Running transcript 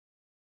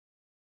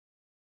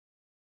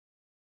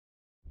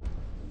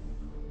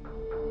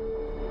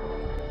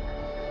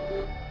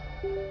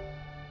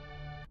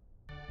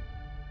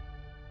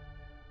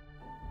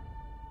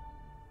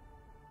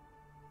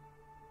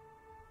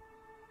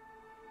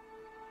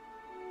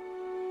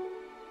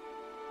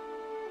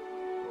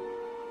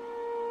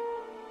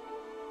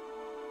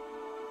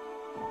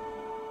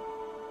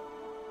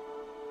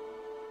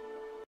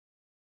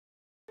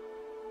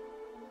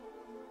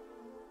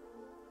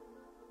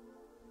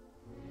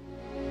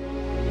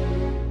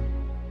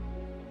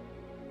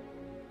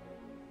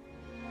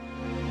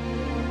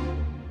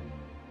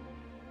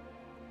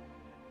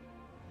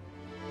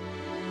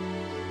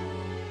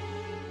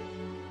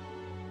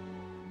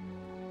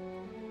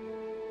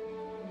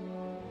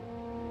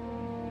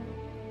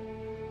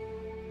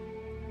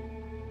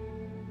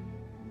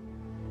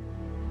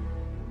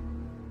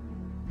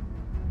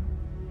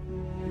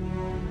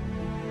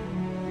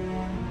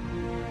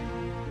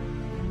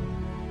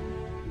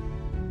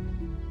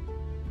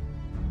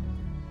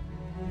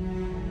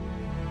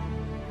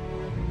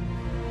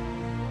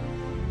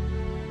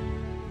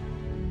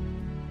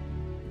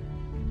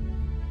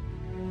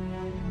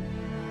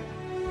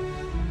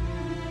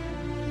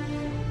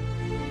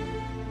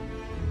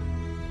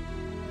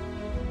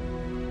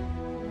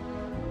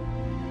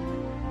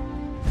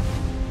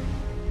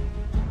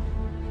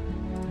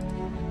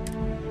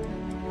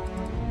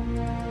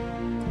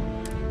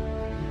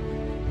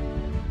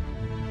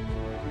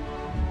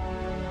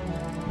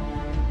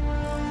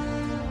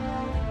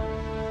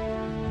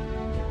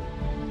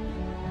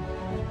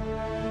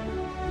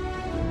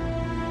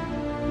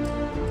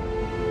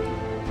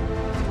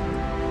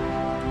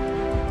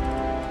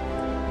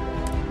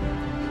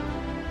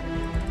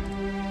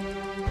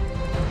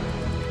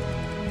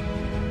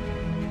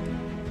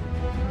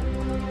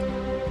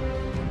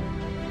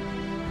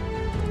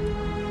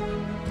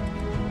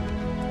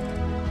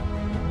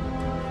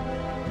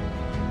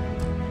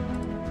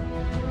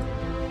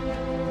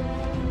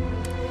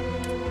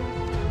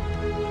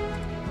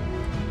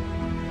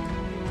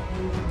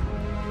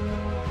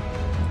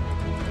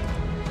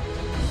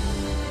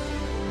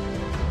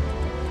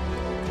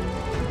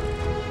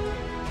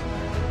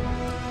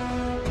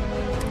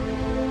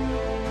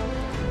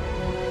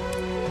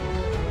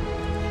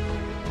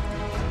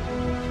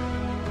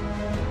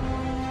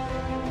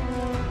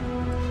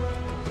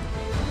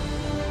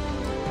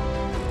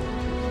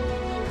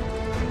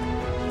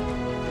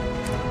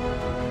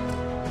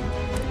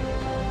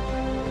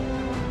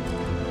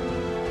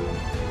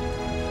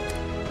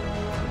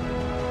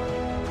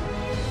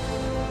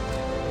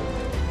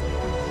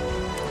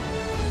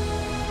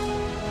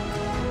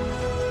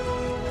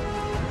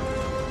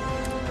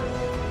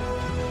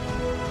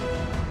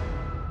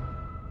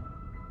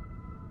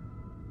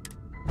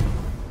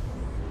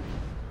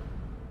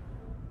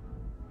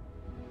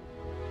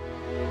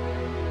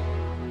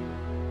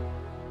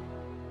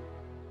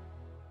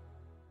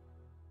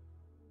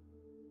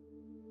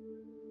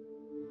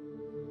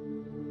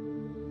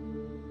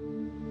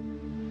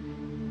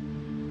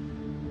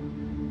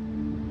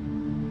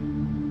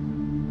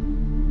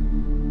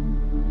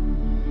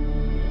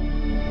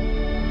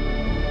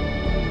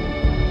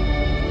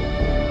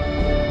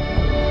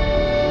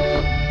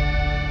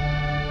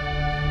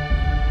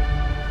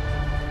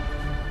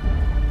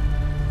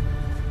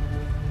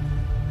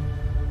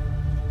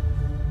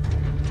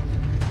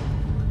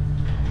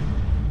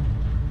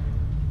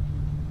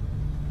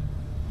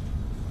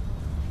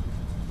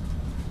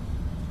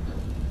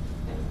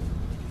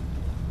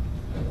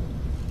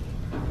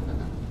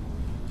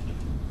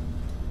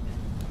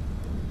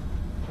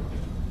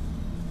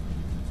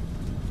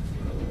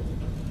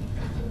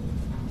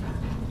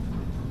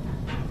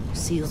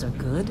seals are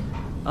good,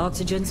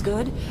 oxygen's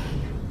good,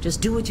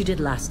 just do what you did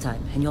last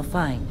time, and you're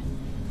fine.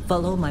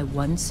 Follow my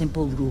one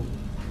simple rule.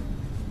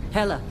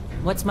 Hella,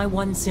 what's my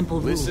one simple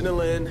rule? Listen to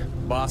Lynn.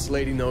 Boss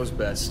lady knows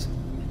best.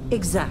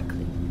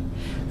 Exactly.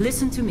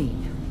 Listen to me.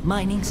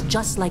 Mining's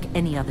just like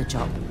any other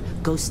job.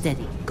 Go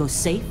steady, go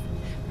safe,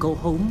 go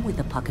home with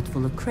a pocket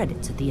full of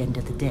credits at the end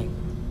of the day.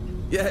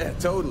 Yeah,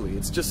 totally.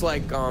 It's just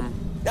like,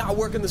 I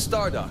work in the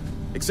Stardock.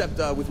 Except,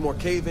 with more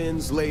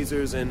cave-ins,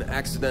 lasers, and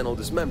accidental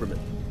dismemberment.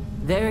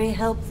 Very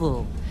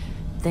helpful.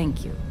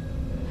 Thank you.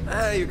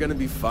 You're gonna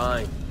be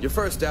fine. Your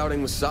first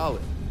outing was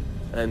solid.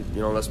 And,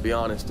 you know, let's be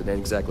honest, it ain't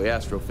exactly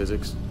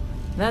astrophysics.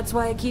 That's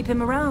why I keep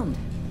him around.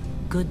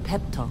 Good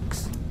pep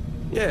talks.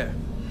 Yeah,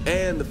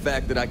 and the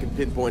fact that I can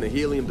pinpoint a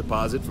helium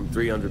deposit from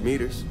 300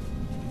 meters.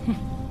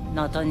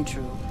 Not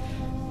untrue.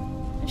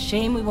 A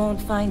shame we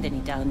won't find any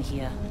down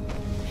here.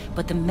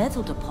 But the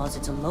metal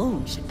deposits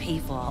alone should pay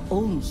for our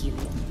own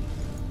helium.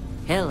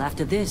 Hell,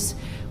 after this,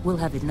 we'll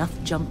have enough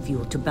jump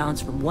fuel to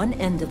bounce from one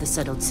end of the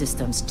settled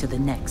systems to the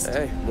next.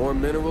 Hey, more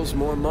minerals,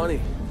 more money.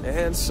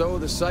 And so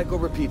the cycle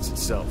repeats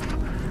itself.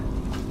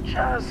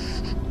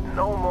 Just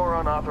no more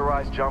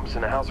unauthorized jumps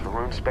in the house for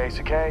room space,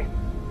 okay?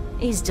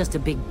 He's just a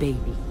big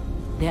baby.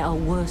 There are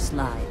worse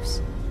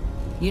lives.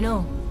 You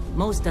know,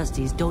 most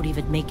Dusties don't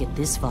even make it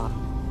this far.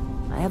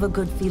 I have a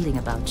good feeling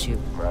about you.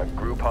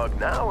 Group hug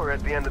now or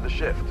at the end of the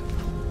shift?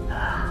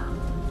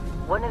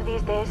 One of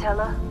these days,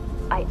 Hella,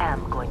 I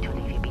am going to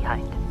leave you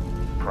behind.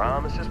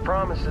 Promises,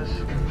 promises.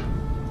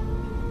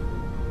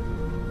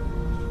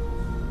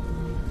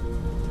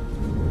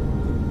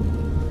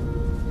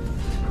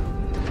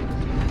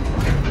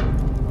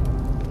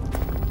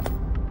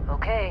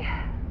 Okay,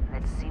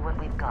 let's see what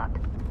we've got.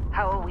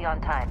 How are we on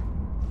time?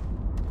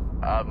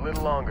 A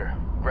little longer.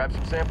 Grab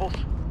some samples?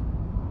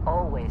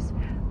 Always.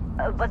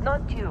 But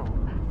not you.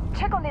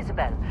 Check on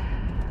Isabel.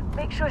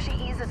 Make sure she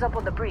eases up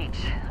on the breach.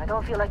 I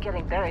don't feel like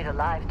getting buried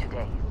alive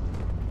today.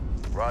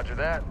 Roger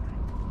that.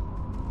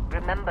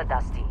 Remember,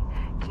 Dusty,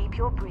 keep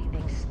your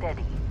breathing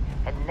steady.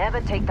 And never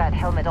take that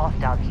helmet off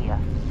down here.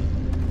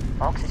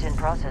 Oxygen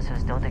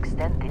processors don't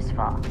extend this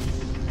far.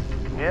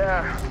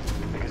 Yeah,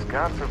 because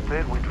God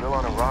forbid we drill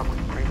on a rock with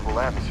a breathable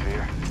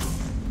atmosphere.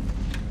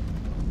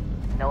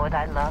 Know what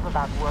I love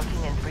about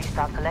working in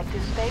Freestar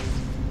Collective space?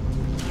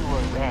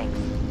 Fewer ranks.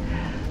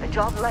 A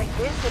job like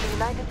this in the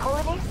United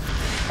Colonies?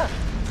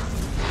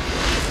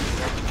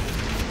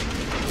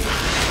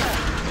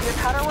 Your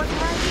cutter was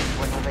right?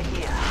 One over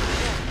here.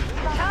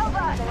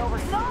 Talbot!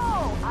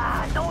 No!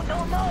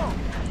 No!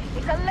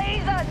 It's a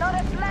laser, not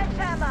a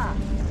sledgehammer!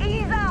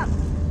 Ease up!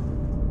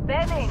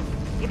 Benning,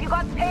 if you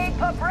got paid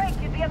per break,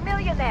 you'd be a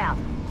millionaire.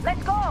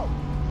 Let's go!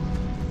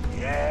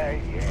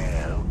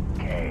 Yeah,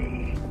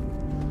 okay.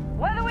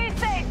 What do we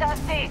say,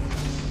 Dusty?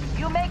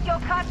 You make your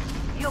cut,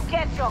 you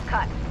get your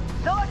cut.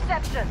 No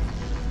exceptions.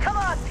 Come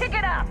on, pick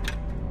it up!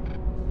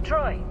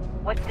 Troy,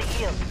 what's the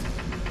yield?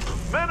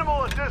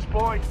 Minimal at this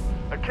point.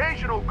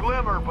 Occasional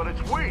glimmer, but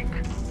it's weak.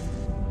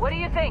 What do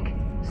you think?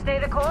 Stay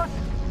the course?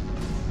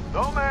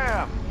 No,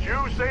 ma'am.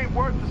 Juice ain't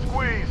worth the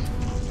squeeze.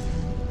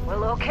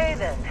 Well, okay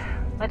then.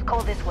 Let's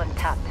call this one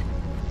tapped.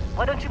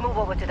 Why don't you move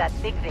over to that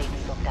big vein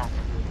you looked at?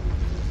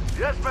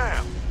 Yes,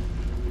 ma'am.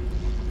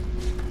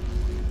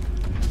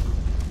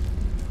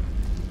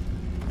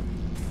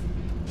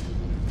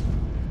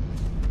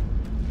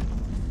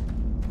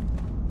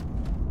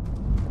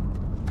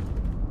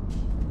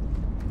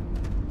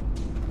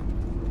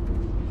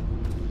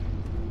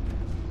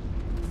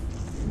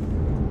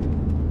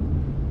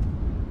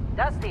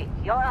 Dusty,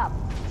 you're up.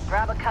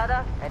 Grab a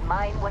cutter and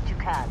mine what you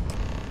can.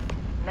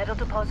 Metal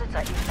deposits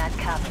are in that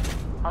cabin.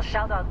 I'll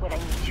shout out when I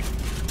need you.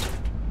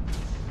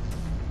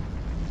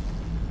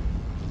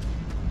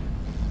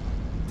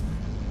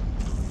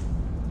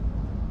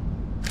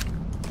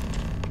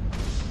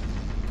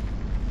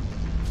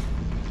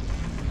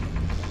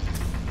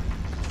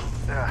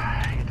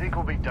 You think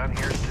we'll be done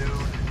here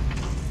soon?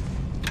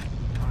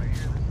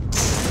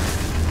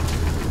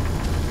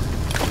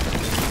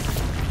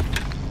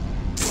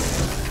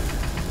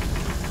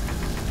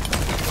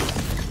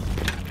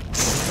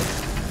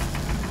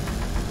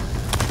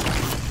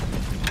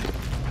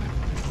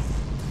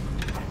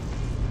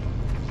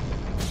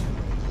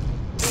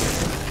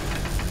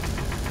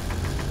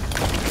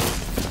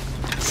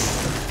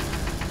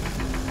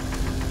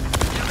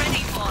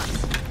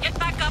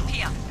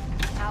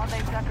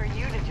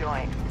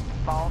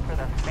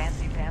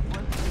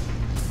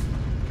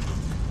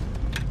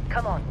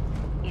 Come on,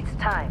 it's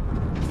time.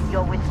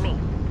 You're with me.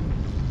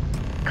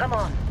 Come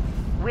on,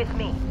 with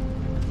me.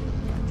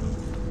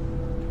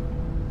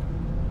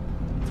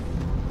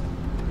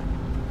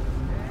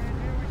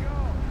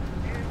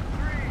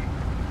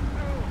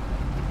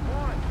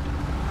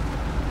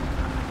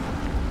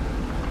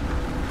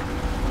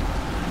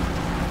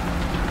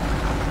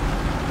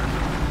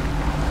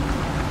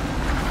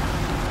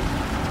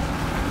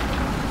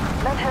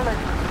 Let Helen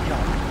do the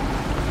job.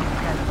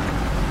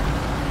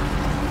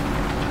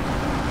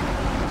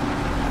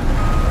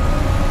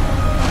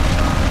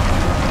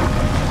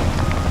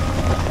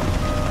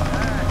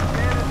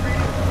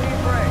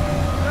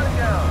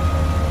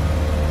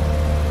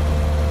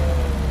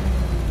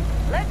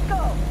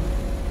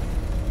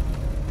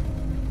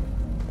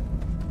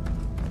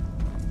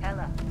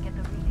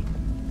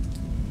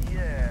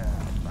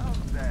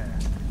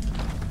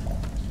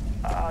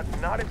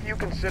 Not if you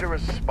consider a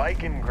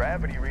spike in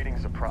gravity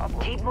readings a problem.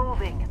 Keep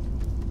moving.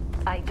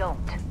 I don't.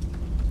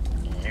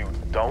 You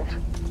don't?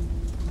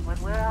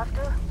 What we're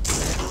after?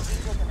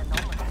 There's an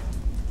anomaly.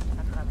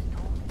 That's what I was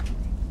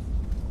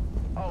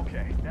told.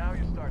 Okay, now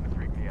you're starting to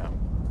freak me out.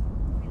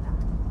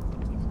 Relax.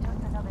 It's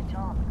just another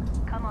job.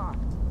 Come on.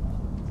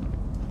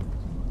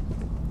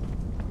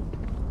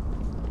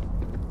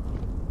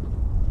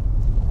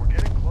 We're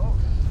getting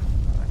close,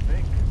 I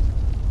think.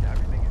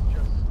 Everything is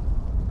just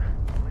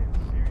plain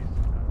serious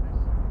about this.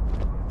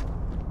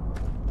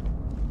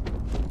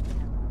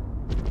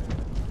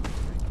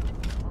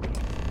 Okay,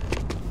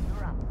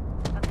 you're up.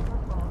 That's the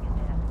first log in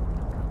there.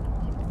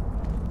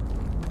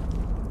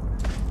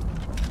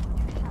 Would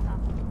you shut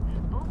up?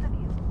 Both of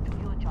you do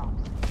your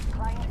jobs.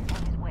 Client is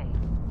on his way.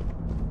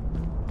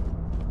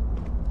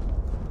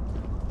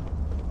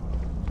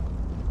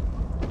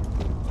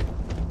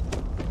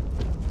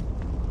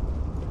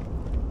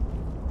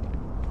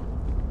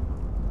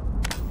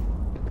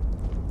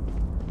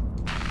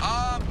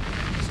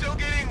 Still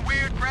getting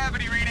weird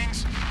gravity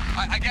readings.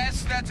 I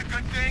guess that's a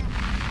good thing.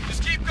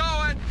 Just keep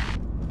going.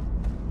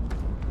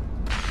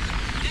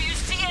 Do you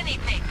see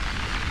anything?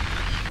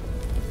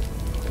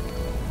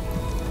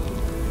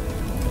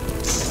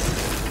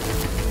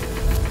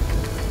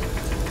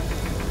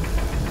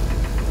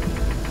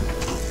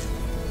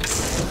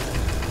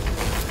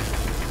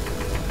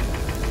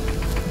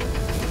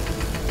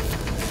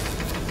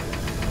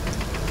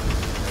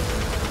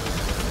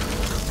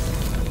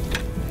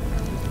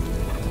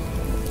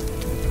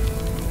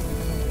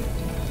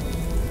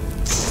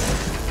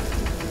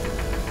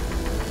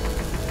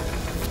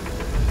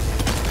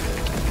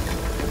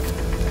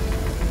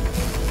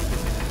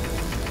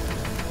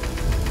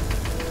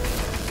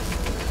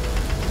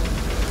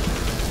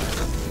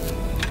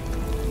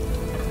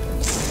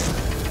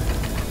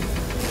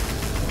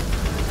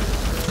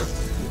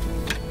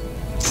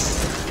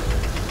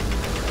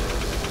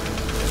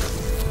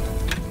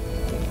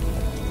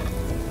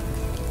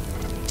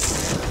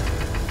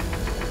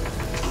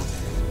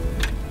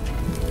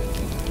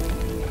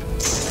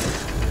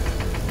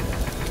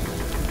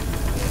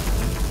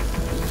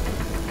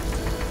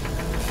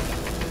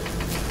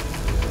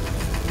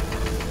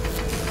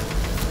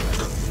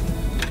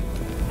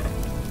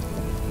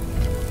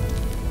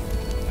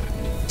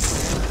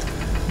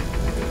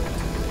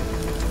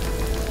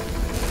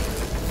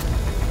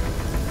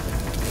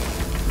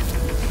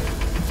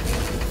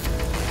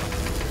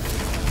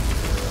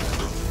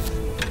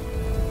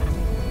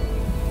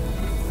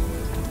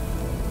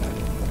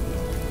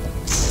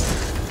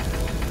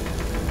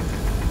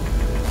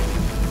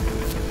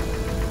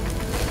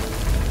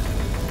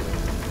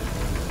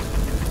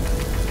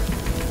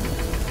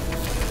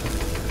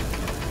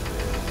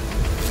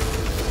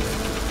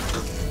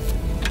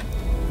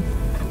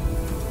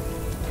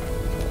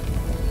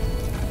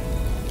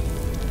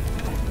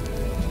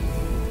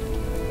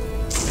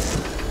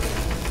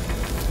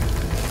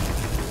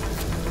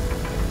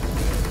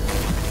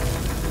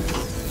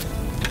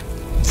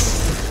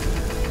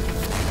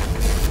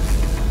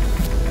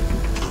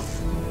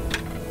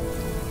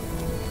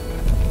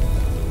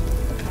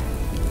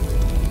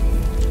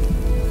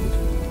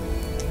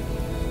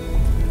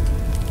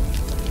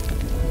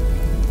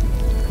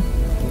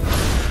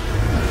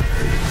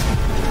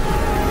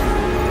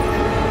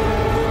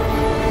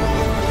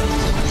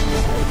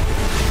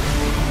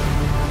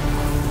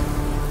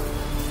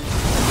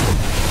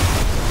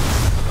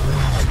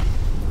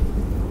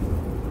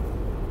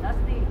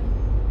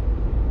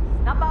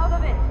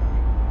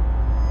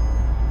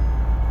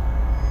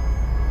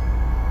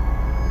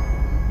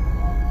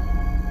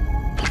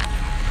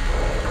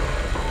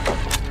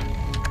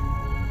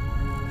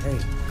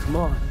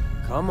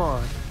 Come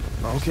on.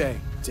 Okay,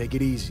 take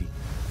it easy.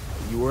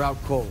 You were out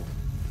cold.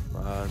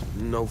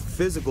 No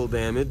physical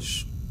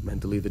damage.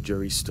 Mentally, the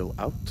jury's still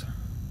out.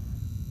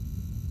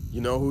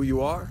 You know who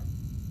you are?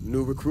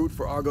 New recruit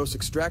for Argos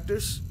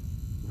Extractors?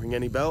 Ring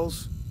any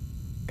bells?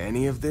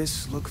 Any of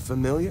this look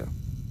familiar?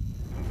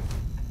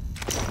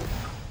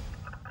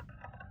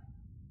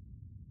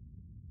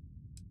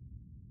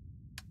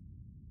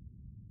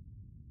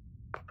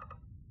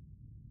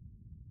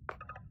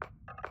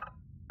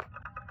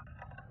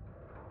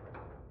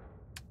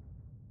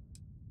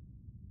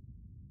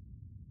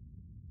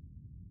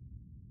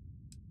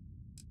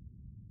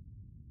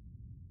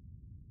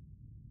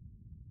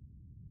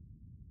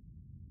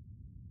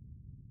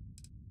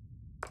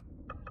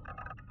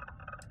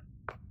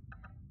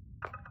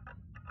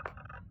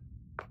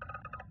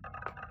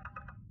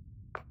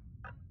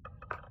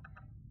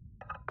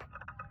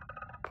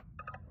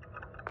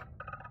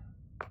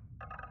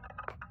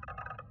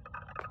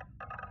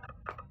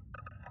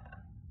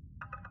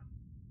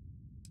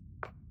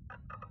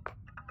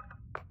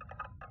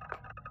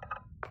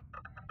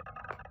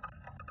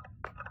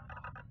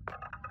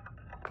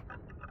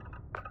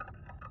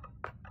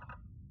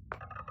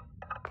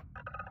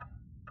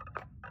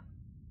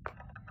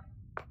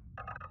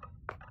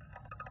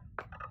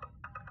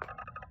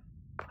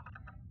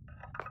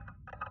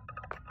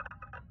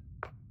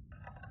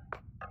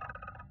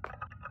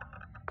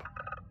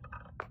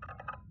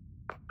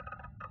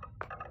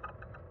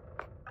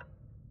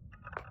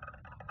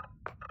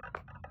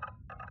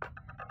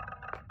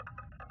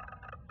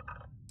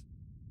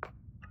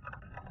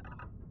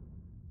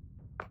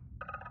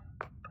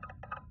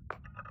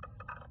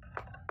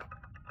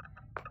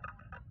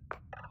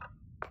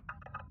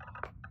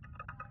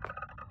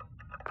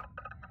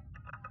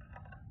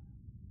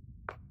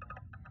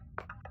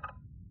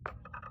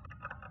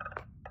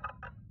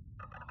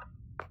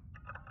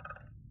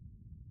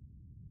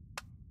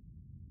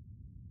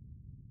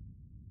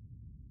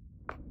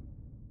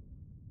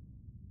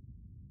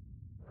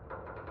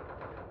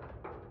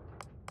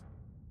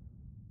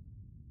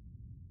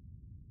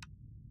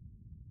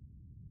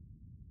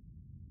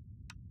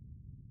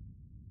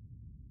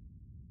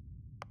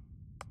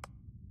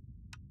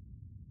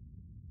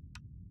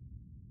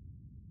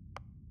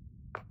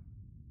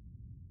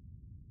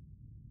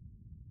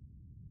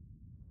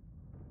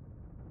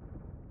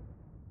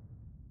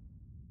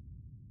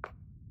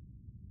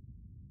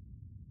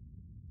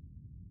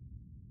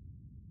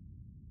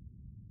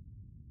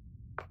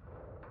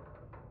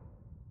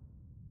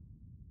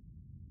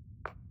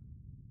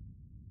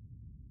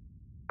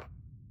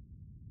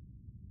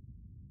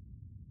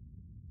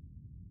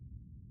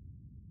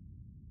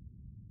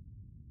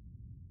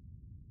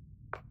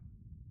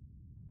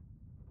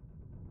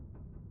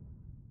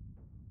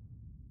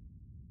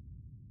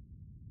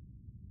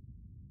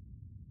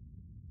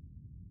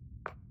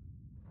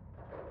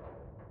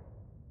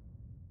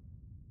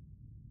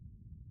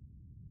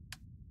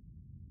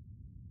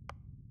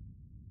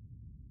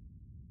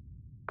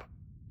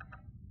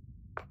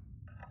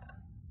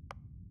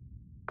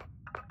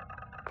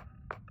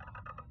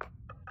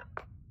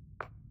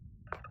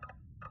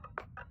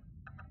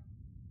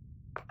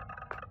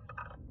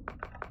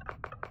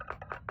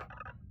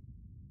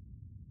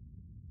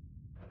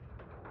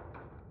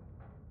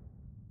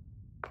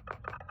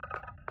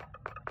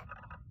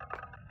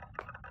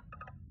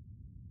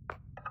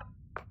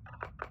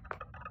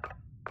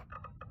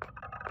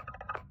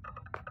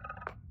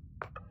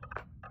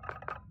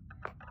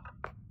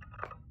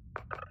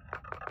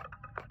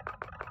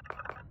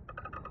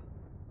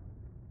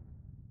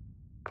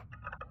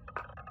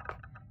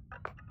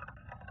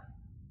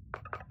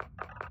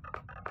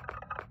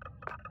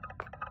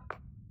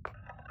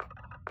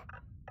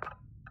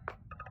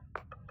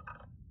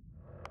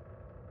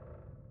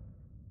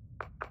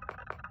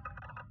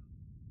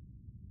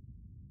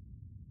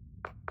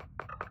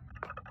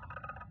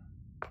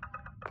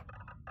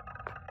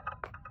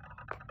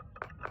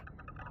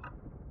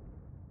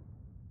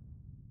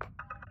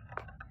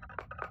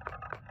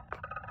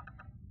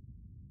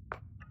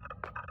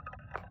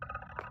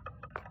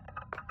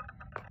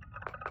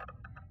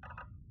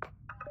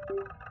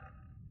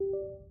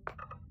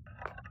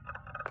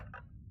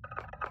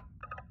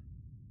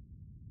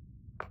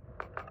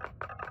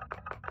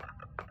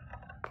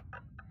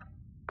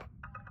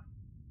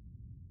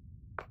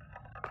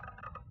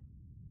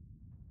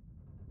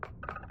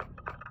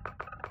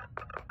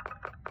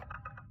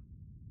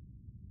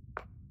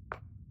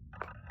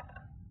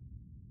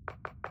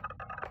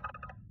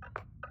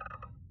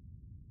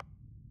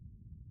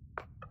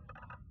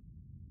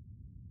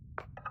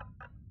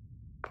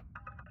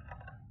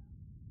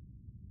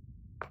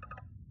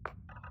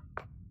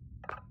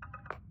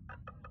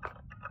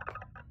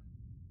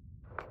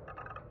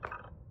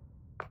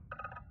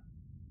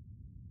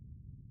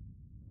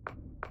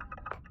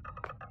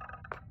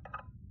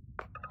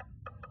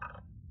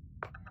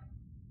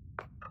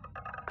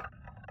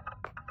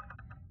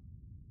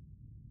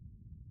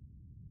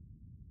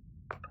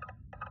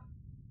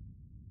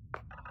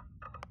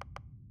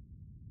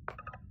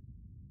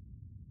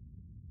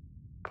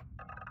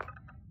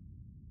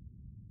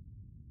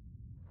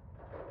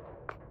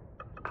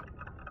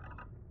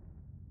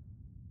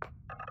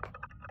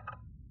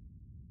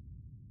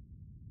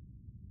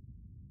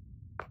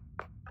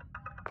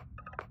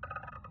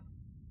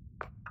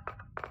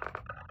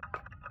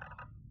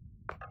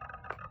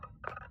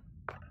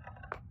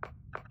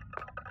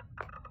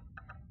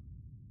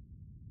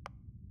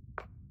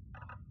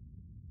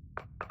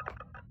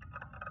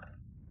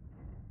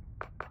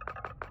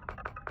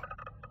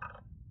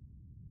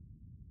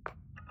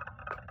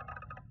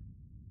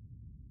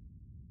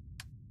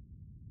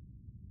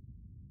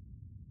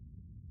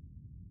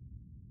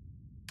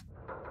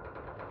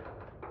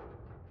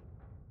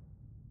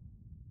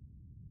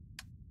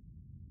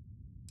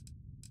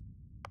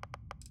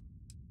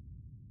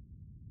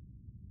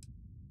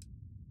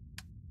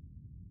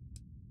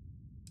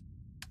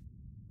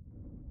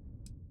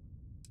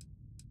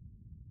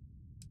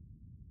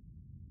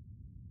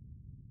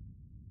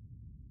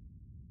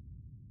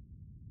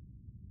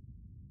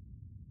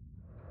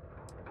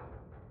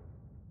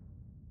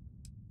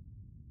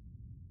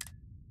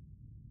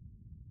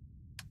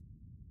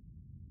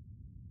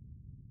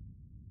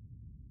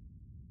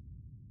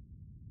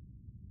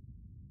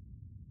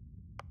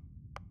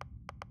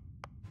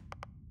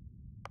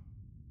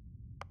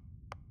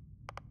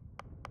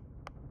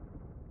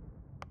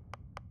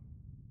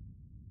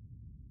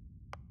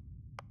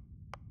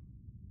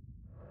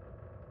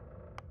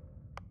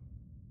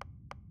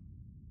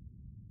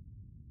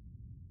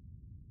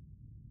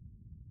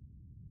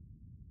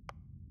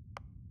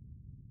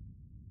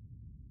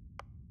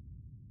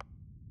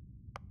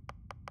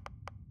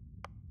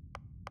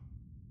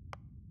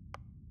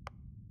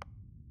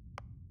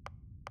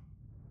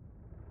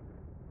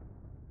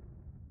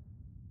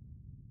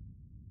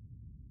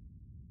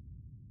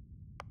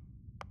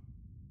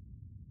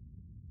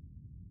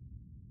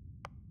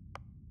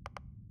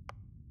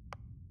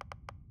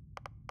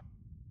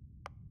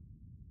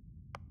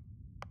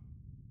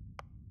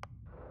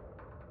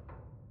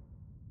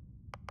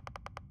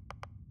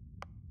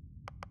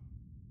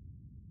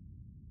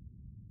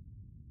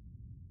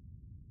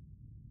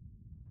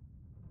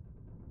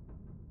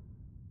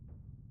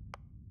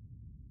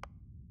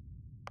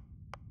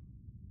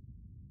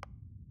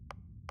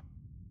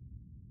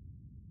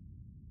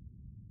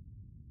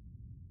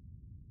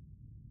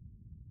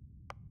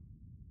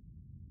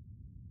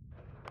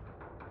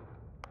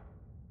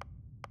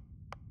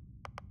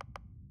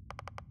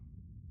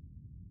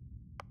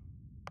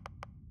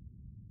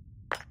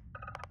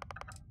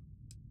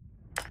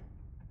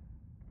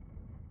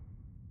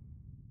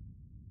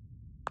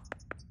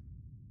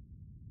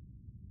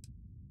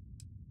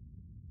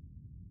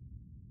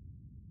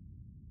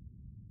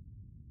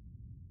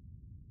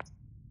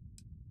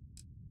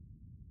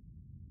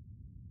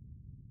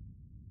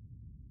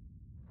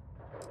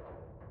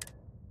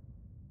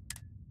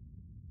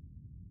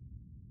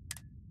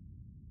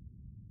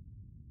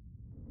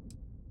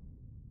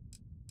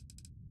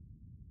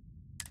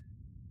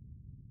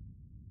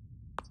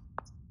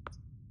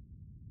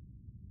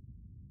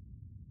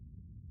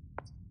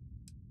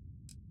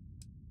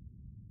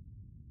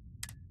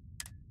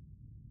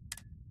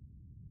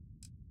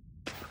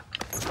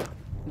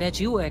 Bet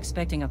you were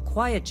expecting a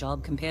quiet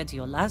job compared to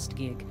your last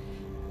gig.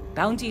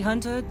 Bounty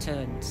hunter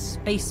turned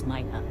space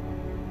miner.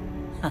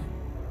 Huh.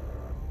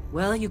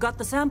 Well, you got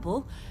the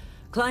sample.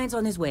 Client's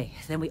on his way,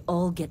 then we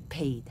all get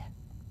paid.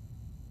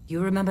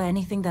 You remember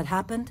anything that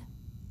happened?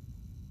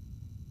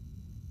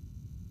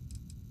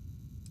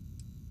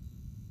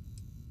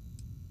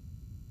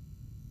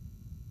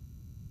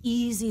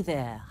 Easy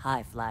there,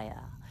 high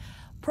flyer.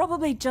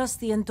 Probably just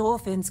the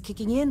endorphins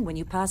kicking in when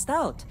you passed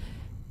out.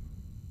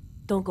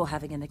 Don't go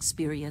having an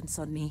experience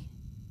on me.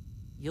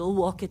 You'll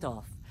walk it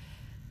off.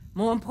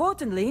 More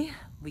importantly,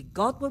 we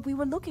got what we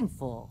were looking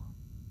for.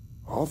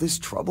 All this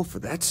trouble for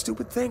that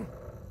stupid thing?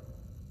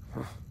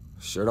 Huh.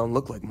 Sure don't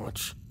look like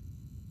much.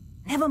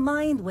 Never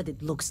mind what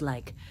it looks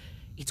like.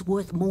 It's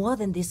worth more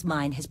than this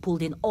mine has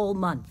pulled in all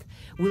month.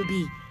 We'll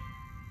be...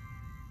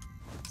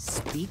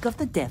 Speak of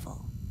the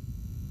devil.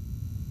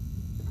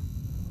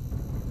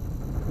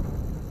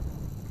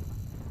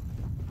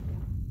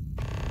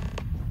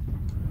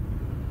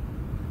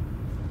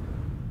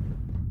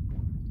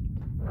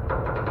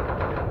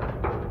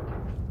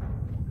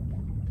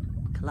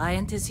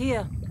 Client is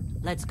here.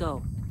 Let's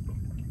go.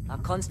 Our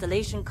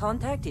constellation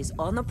contact is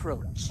on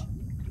approach.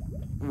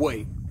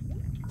 Wait,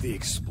 the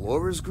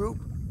Explorers group?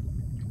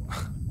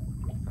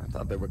 I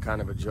thought they were kind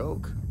of a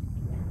joke.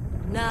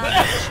 Not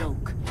a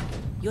joke.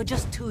 You're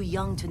just too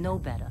young to know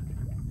better.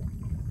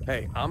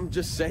 Hey, I'm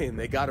just saying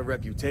they got a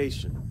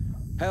reputation.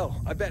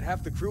 Hell, I bet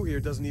half the crew here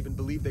doesn't even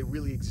believe they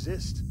really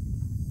exist.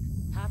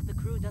 Half the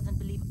crew doesn't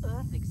believe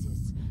Earth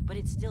exists, but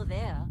it's still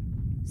there.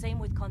 Same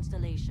with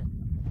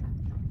Constellation.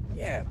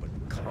 Yeah, but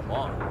come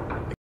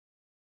on.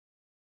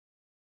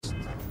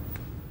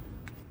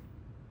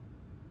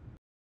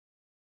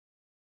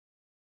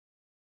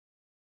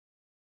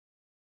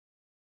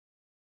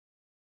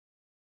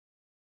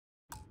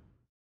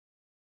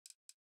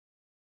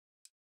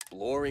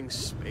 Exploring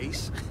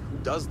space? Who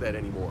does that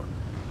anymore?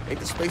 Ain't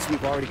the space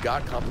we've already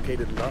got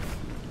complicated enough?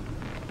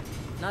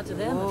 Not to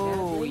them, Oh,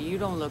 apparently. you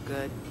don't look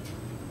good.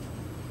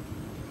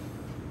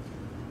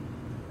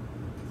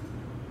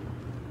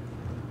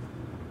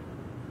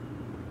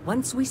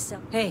 Once we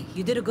sell... Hey,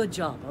 you did a good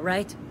job, all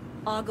right?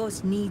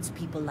 Argos needs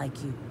people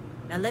like you.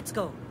 Now let's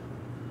go.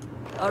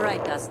 All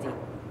right, Dusty.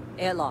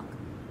 Airlock.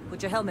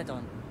 Put your helmet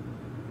on.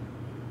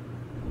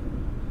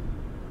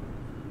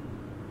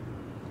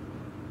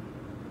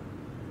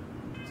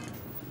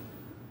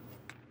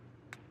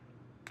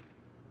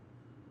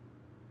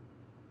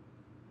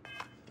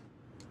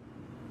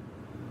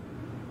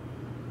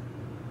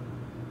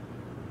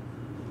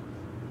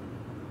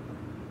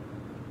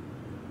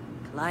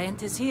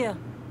 Client is here.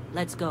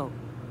 Let's go.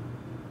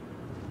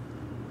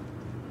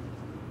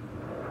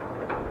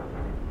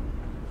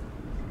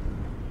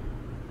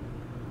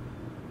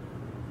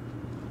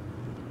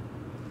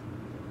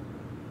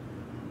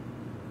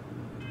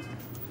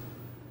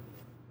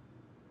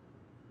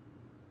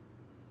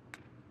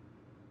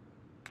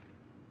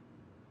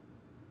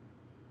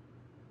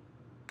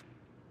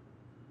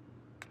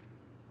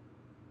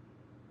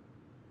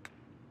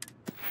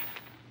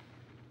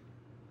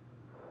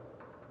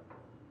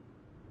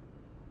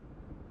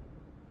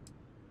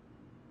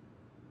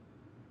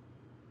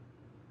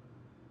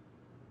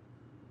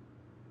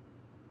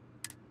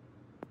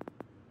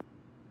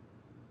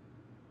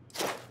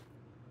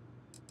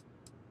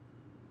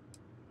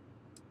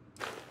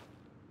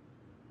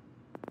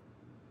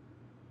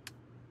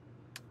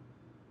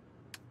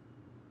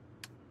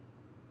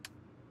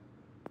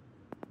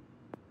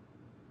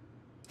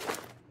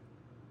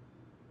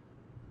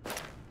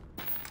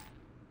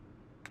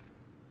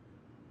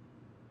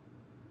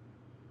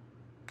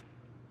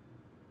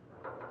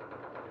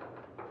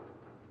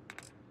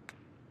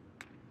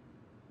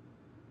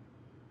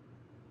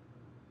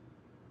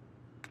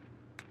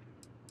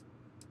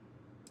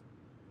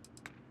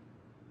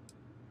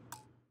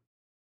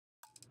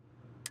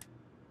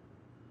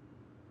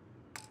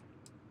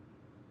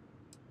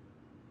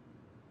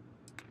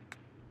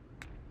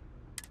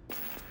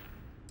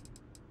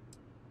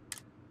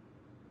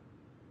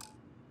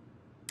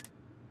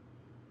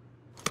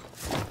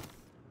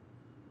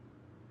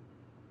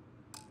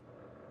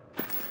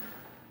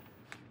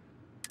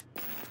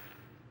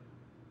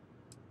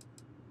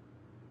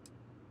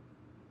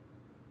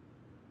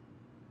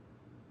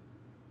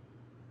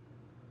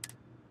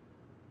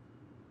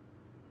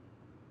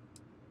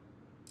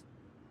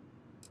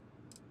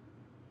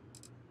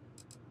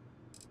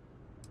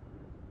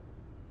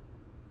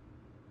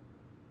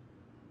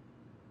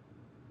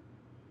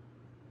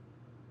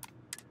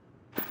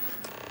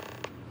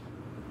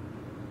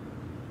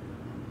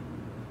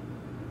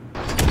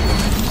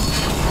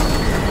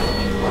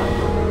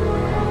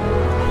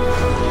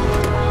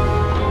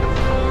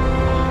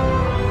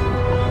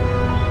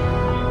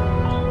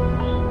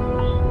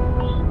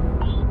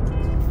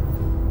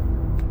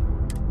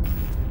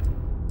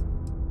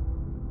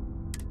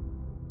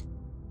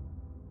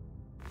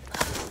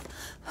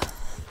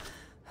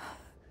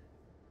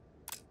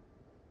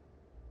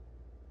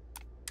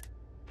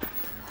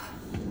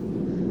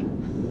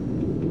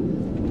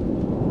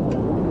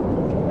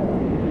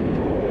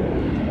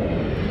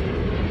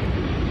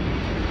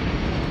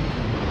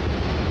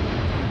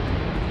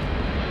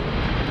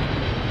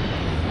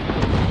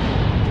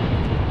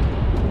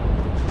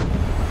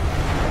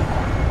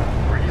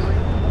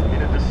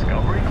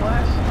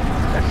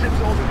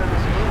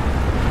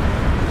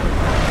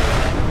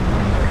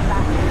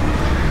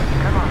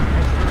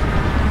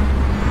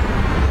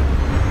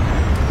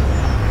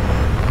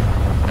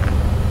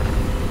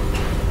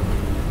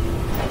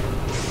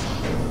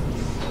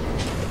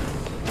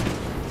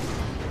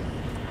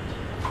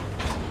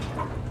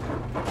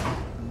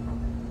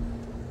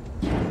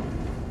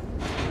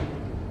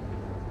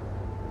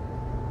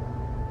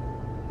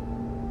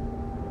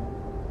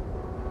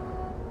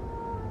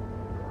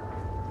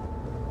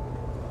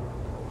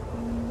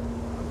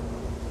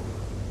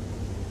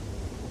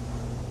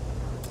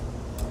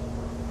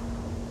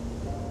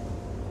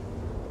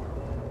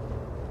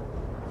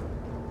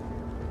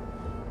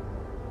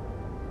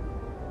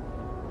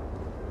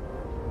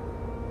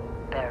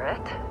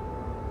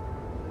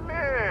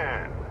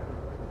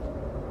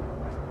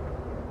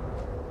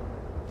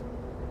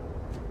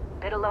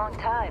 Been a long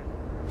time.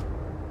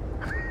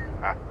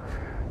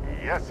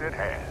 Yes, it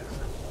has.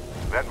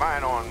 That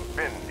mine on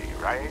Bendy,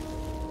 right?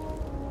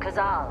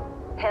 Kazal,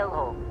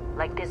 hellhole,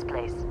 like this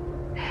place.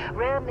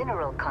 Rare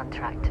mineral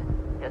contract.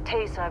 Your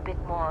tastes are a bit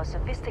more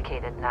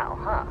sophisticated now,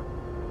 huh?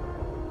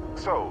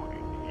 So,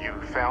 you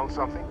found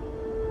something?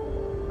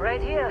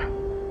 Right here.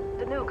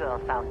 The new girl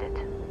found it.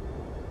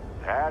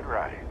 That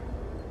right.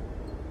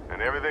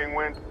 And everything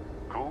went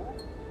cool?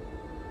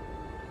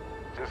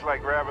 Just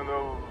like grabbing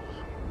those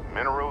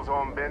minerals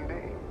on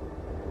Bendy?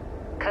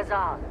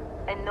 Kazal,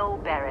 and no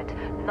Barrett,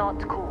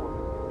 not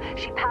cool.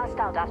 She passed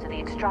out after the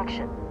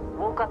extraction.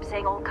 Woke up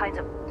saying all kinds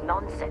of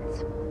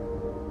nonsense.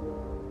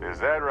 Is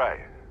that right?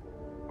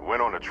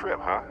 Went on a trip,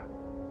 huh?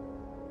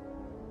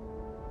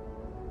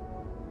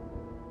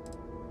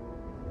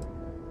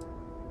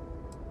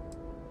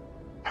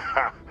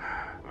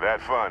 That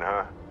fun,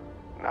 huh?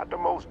 Not the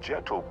most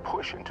gentle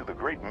push into the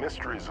great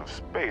mysteries of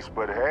space,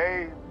 but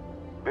hey,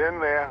 been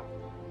there.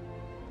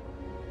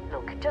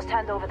 Look, just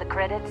hand over the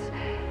credits,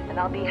 and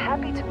I'll be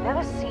happy to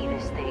never see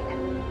this thing,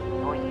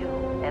 or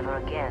you, ever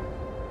again.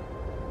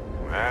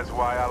 That's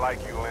why I like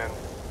you, Lynn.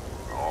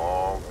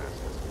 All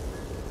business.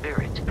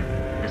 Barrett,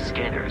 the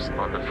scanners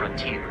on the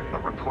frontier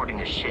are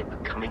reporting a ship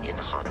coming in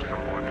hot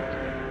from orbit.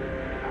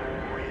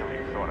 I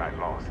really thought I'd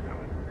lost them.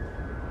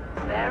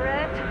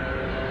 Barrett?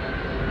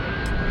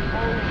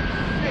 Oh,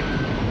 shit!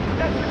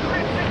 That's the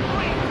Crimson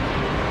Fleet!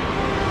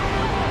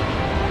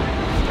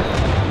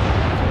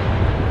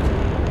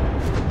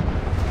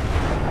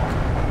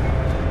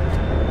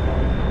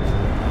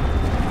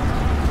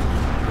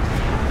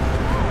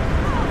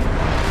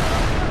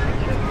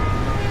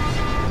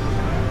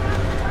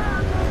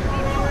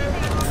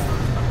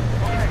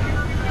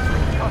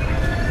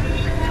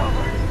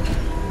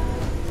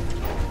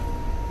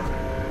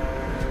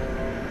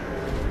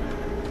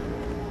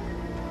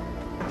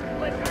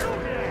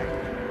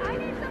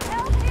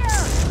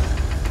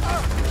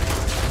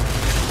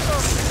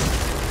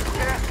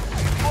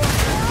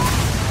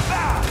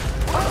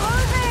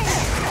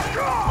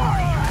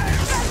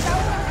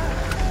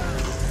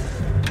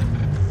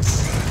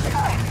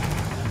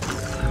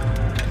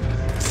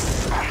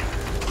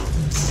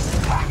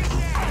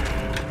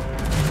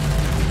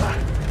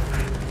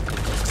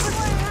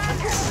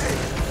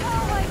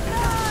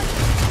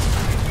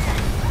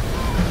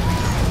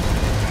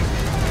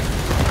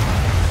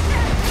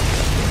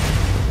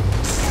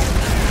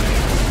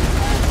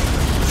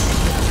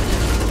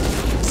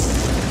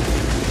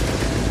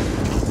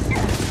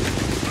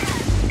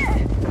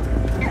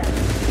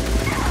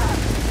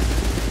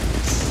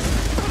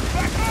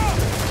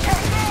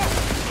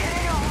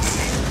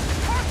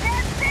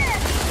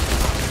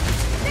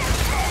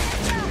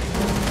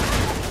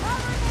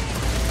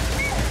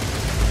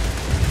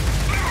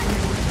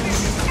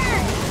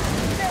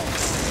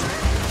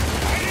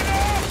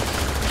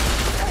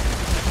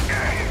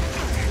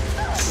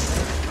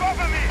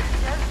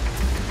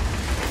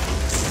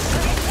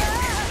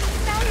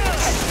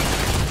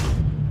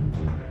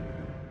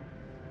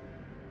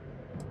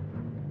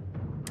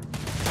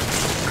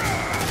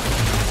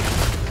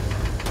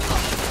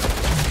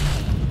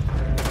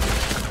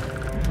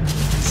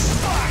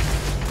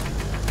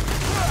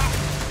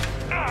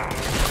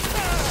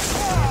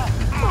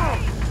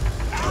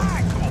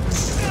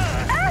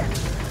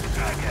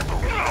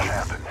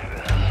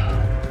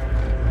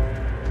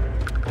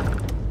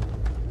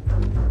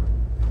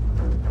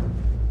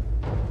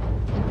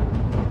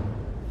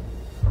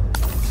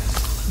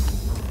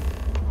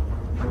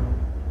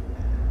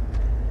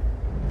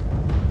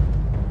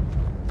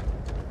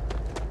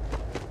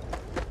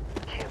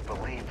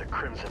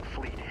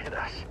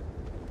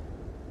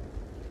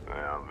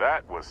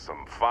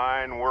 Some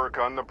fine work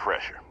under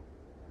pressure.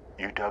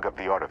 You dug up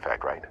the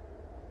artifact, right?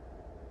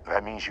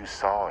 That means you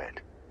saw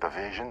it. The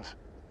visions?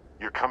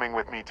 You're coming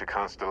with me to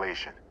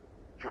Constellation.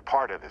 You're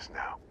part of this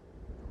now.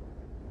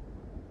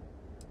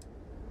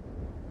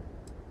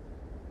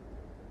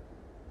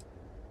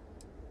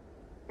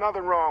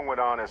 Nothing wrong with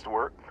honest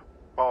work.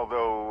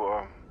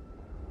 Although,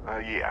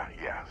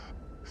 yes.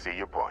 See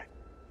your point.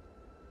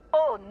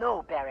 Oh,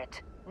 no,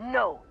 Barrett.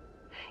 No.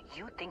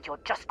 You think you're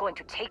just going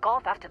to take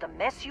off after the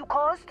mess you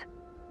caused?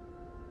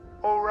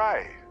 Oh,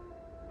 right.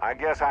 I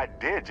guess I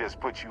did just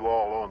put you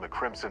all on the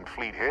Crimson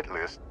Fleet hit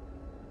list.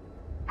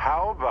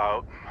 How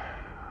about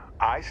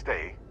I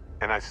stay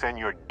and I send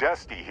your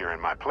Dusty here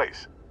in my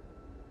place?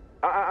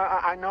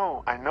 I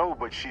know,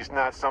 but she's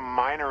not some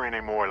miner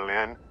anymore,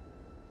 Lynn.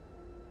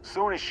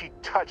 Soon as she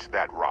touched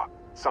that rock,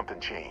 something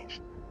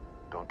changed.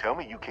 Don't tell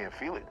me you can't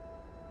feel it.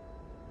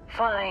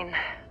 Fine.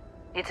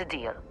 It's a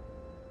deal.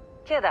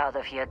 Get out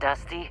of here,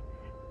 Dusty.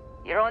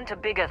 You're on to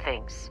bigger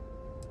things.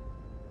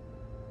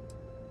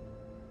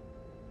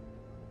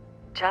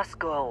 Just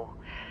go,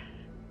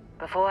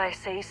 before I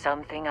say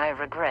something I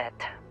regret.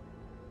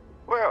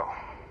 Well,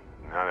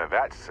 now that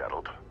that's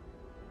settled.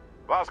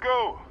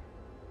 Bosco,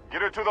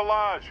 get her to the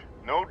lodge.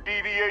 No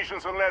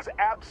deviations unless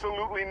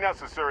absolutely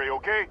necessary,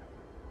 okay?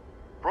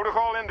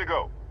 Protocol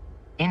Indigo.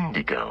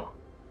 Indigo?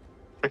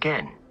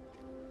 Again.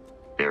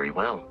 Very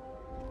well.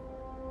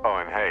 Oh,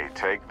 and hey,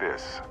 take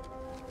this.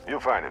 You'll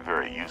find it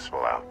very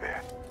useful out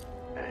there.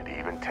 And it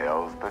even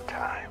tells the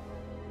time.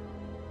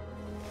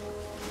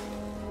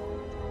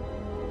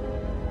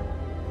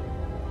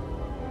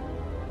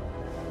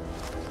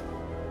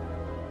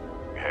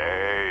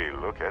 Hey,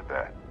 look at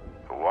that.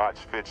 The watch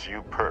fits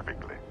you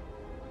perfectly.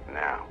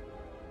 Now,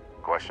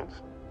 questions?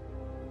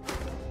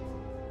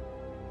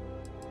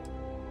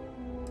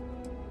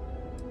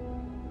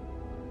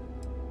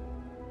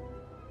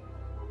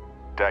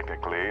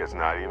 Technically, it's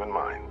not even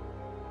mine.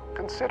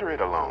 Consider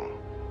it a loan.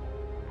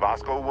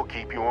 Vasco will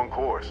keep you on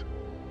course.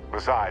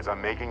 Besides,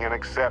 I'm making an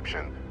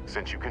exception,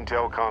 since you can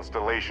tell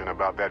Constellation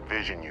about that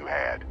vision you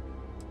had.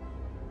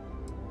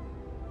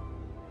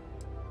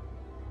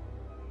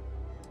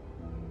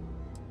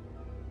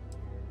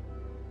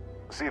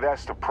 See,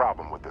 that's the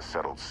problem with the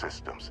settled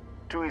systems.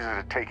 Too easy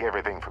to take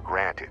everything for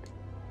granted.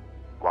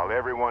 While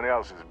everyone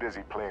else is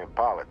busy playing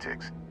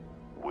politics,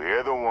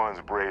 we're the ones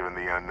braving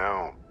the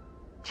unknown,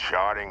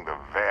 charting the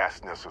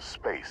vastness of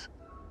space.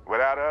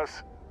 Without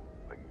us,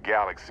 the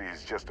galaxy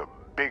is just a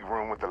big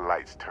room with the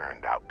lights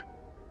turned out.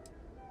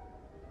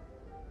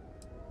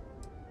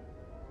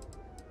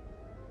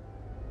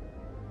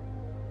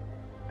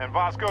 And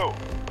Vasco,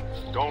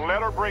 don't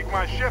let her break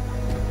my ship.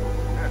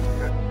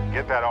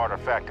 Get that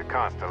artifact to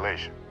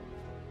Constellation.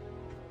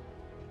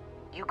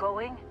 You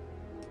going?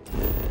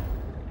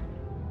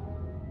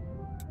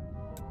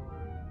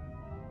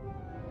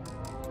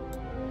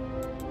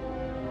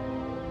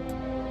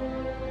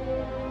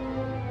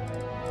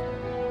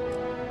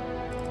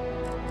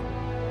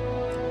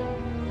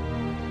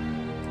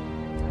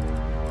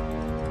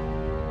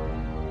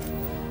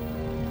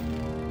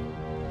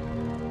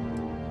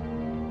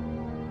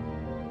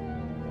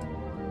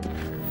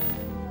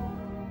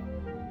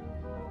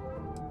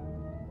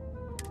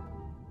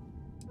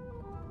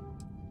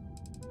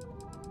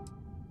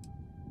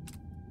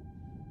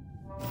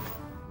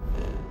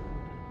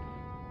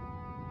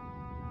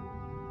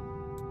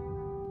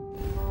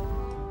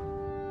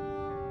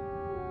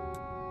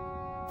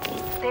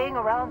 Staying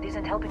around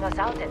isn't helping us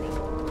out any.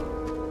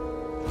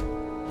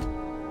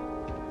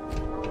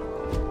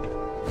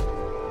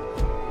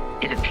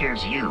 It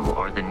appears you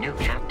are the new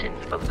captain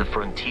of the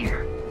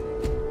Frontier.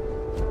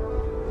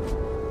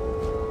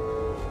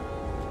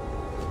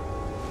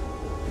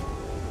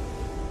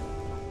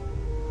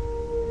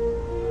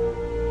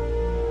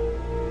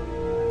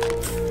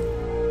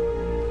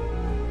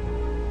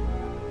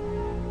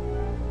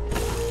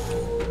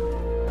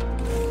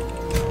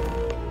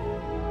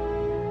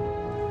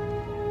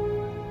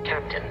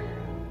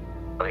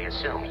 I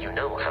assume you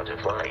know how to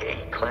fly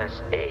a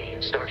Class A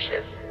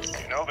starship.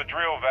 You know the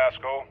drill,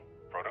 Vasco.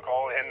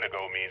 Protocol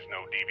Indigo means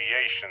no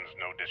deviations,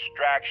 no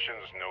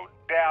distractions, no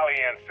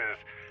dalliances,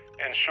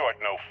 in short,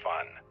 no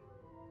fun.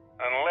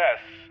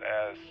 Unless,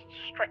 as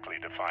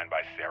strictly defined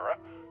by Sarah,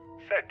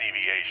 said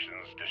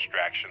deviations,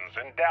 distractions,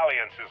 and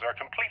dalliances are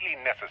completely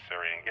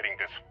necessary in getting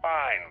this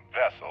fine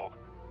vessel,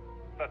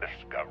 the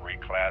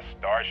Discovery-class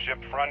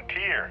Starship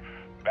Frontier,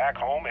 back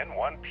home in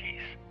one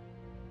piece.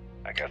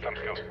 I guess I'm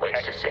still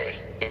Let's just say,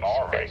 it's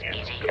as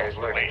easy as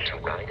learning to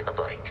ride a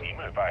bike.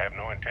 Even if I have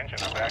no intention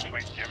of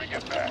actually giving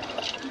it back.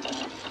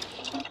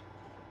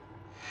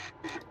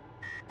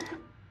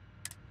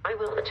 I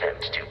will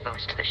attempt to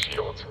boost the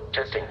shields,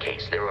 just in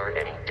case there are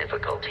any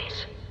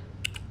difficulties.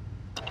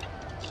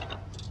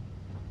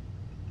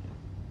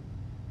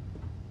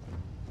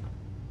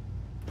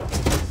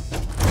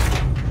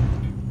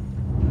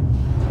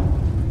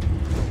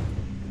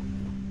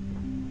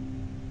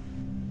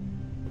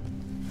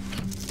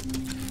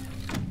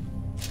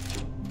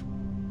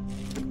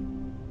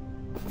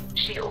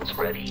 Shields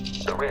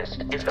ready. The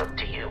rest is up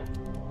to you.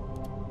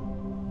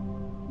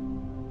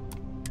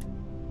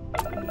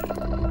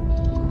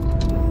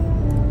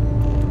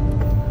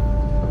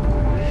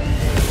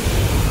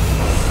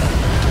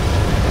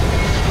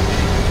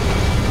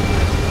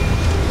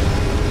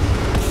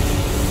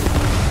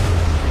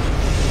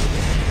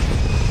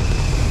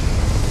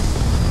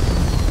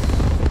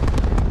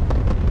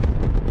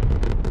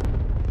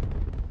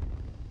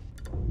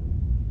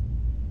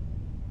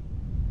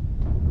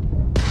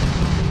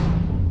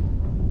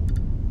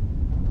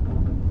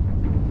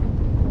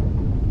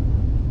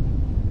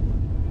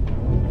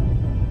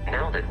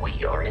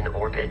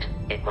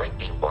 It might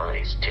be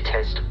wise to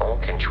test all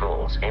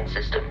controls and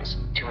systems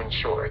to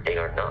ensure they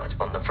are not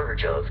on the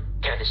verge of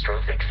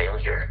catastrophic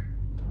failure.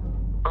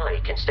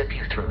 I can step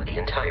you through the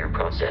entire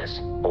process,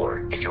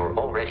 or if you're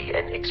already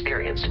an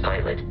experienced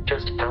pilot,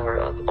 just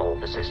power up all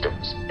the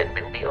systems and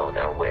we'll be on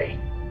our way.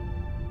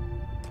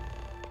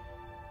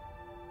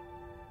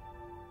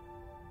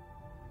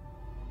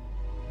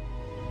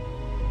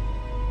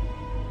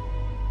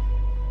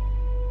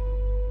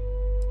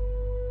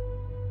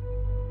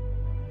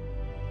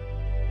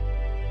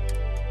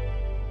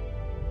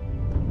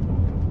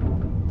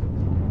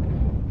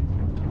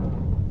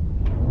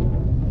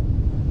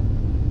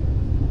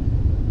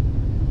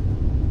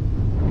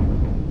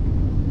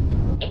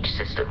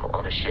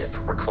 Ship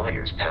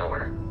requires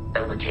power.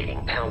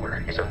 Allocating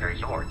power is under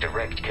your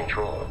direct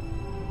control.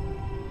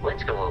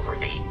 Let's go over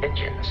the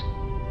engines.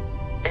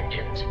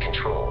 Engines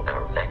control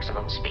our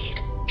maximum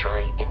speed,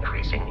 try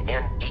increasing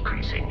and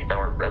decreasing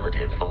our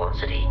relative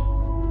velocity.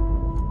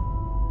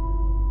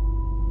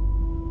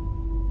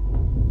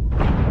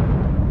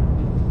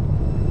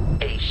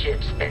 A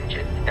ship's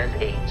engine has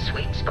a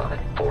sweet spot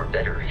for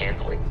better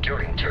handling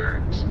during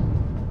turns.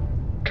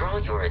 Draw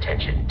your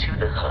attention to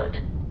the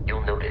HUD.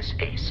 You'll notice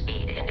a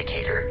speed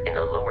indicator in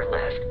the lower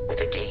left with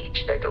a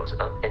gauge that goes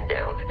up and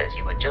down as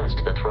you adjust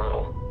the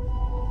throttle.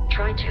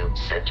 Try to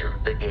center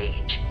the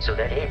gauge so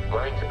that it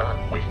lines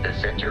up with the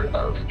center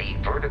of the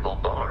vertical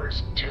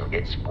bars to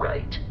its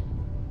right.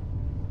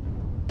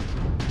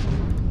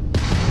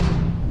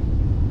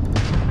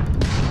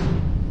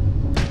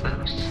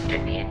 Boosts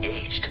can be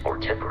engaged for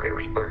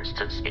temporary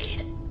bursts of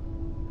speed.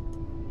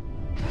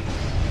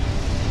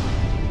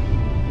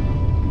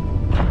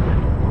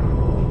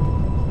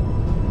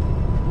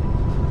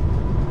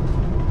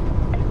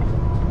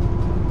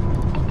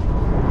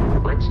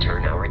 Let's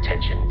turn our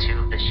attention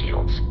to the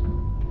shields.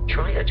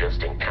 Try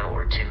adjusting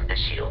power to the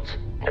shields.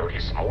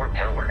 Notice more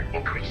power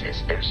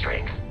increases their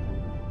strength.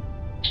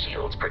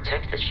 Shields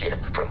protect the ship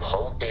from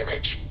hull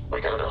damage.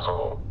 Without a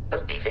hull,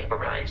 they'll be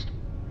vaporized.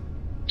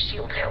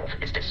 Shield health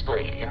is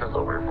displayed in the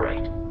lower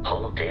right.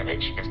 Hull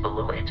damage is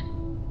below it.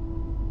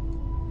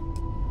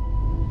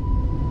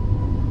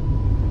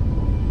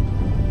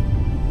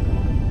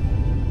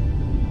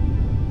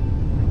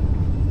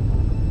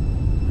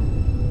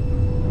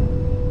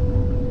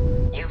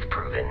 You've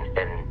proven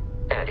an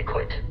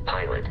adequate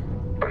pilot.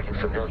 Are you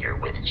familiar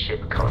with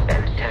ship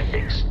combat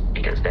tactics?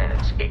 Because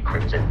that's a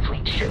Crimson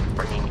Fleet ship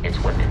bringing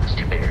its weapons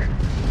to bear.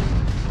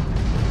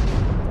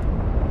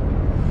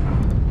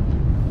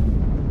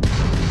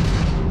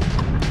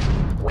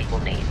 We will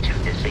need to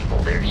disable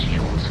their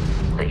shields.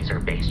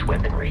 Laser-based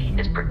weaponry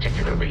is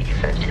particularly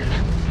effective.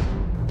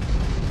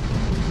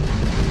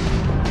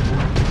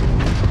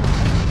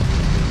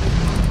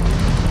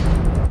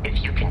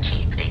 If you can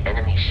keep the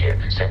enemy ship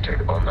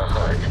centered on the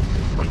HUD,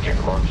 we can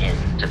lock in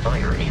to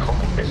fire a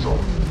homing missile.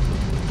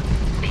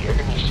 The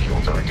enemy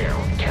shields are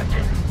down,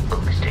 Captain.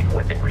 Ballistic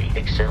weaponry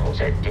excels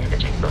at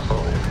damaging the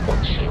hull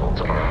once shields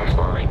are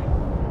offline.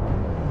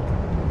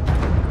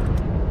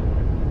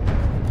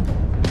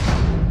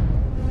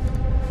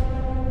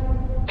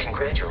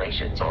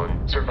 Congratulations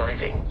on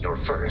surviving your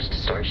first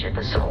Starship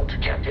assault,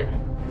 Captain.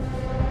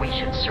 We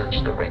should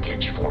search the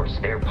wreckage for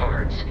spare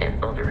parts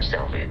and other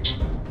salvage.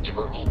 You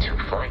will need to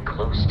fly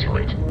close to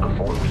it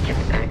before we can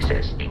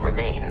access the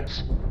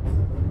remains.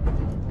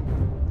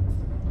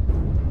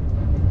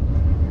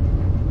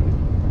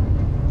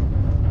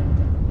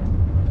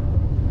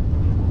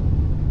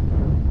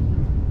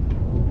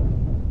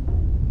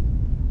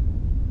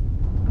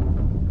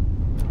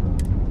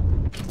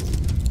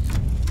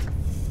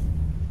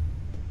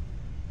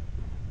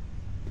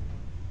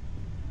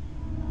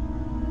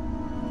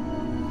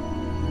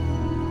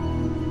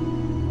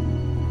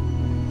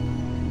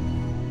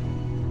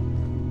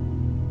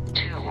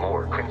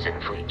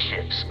 Crimson Fleet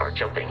ships are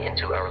jumping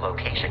into our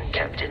location,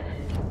 Captain.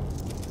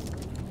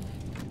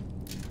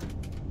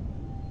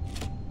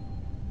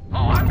 Oh,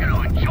 I'm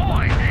gonna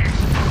enjoy this!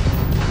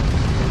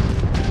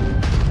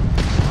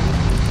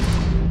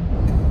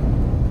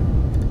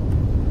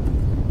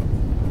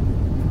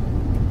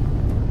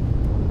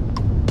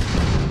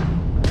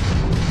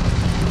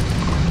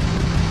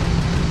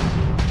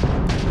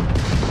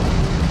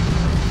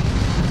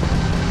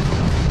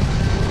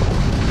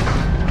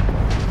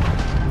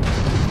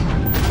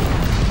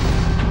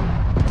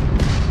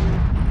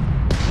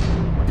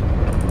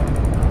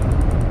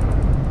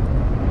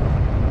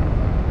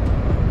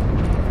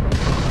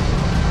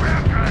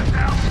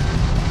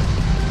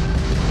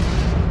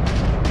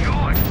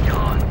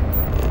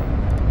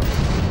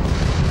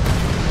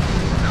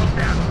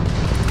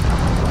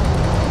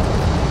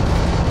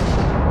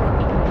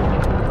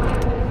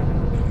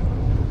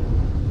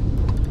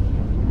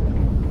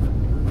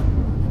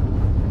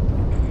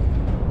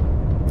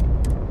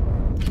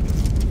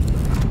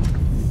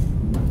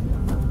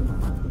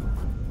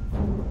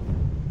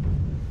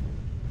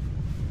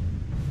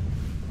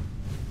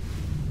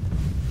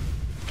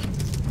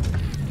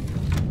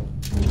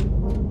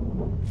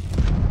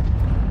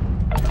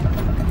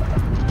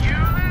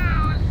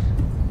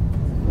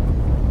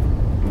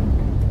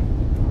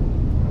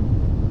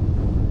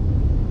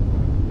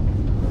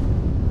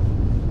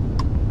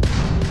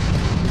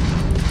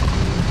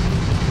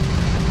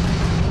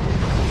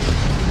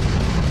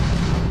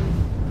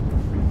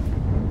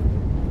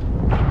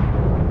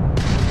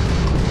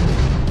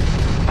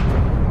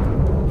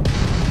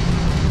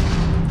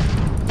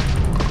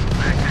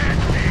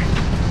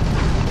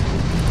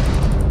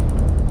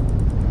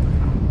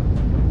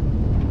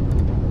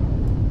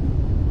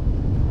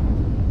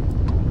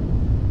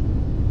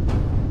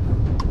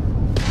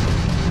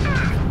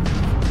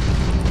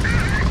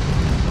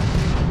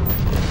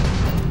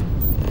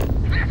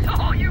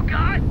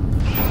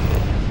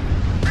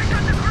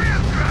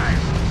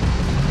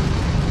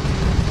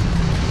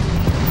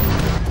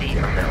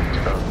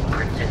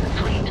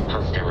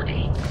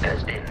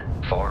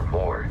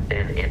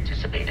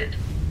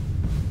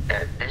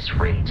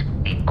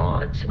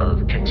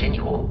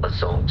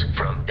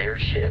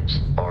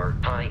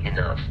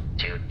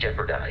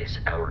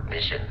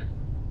 operation.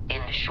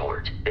 In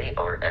short, they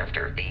are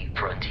after the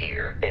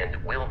frontier and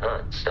will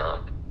not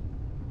stop.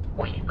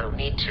 We will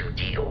need to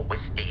deal with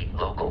the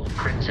local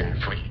Crimson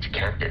Fleet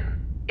captain.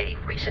 A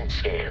recent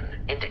scan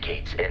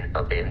indicates an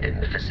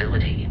abandoned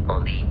facility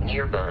on the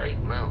nearby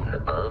moon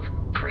of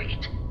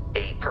Crete,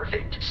 a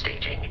perfect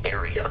staging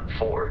area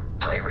for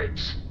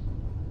pirates.